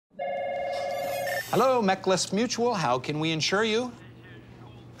Hello, Mechless Mutual. How can we insure you?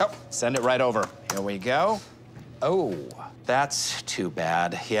 Oh, send it right over. Here we go. Oh, that's too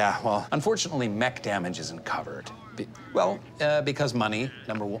bad. Yeah, well, unfortunately, mech damage isn't covered. Because money,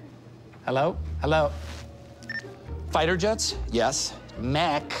 number one. Hello? Hello? Fighter jets? Yes.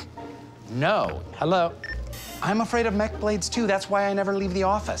 Mech? No. Hello? I'm afraid of mech blades, too. That's why I never leave the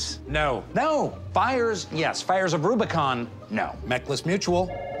office. No. No. Fires? Yes. Fires of Rubicon? No. Mechless Mutual?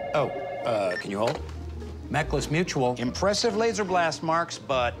 Oh, can you hold? Mechless Mutual. Impressive laser blast marks,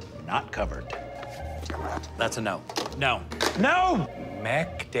 but not covered. That's a no. No. No!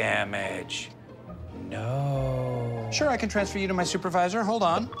 Mech damage. No. Sure, I can transfer you to my supervisor. Hold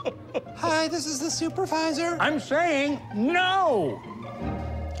on. Hi, this is the supervisor. I'm saying no!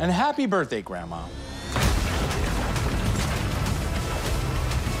 And happy birthday, Grandma.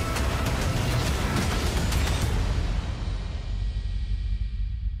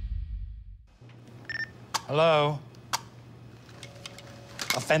 Hello?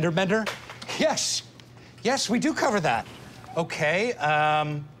 A fender bender? Yes. Yes, we do cover that. Okay,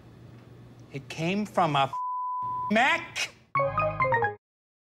 it came from a Mech.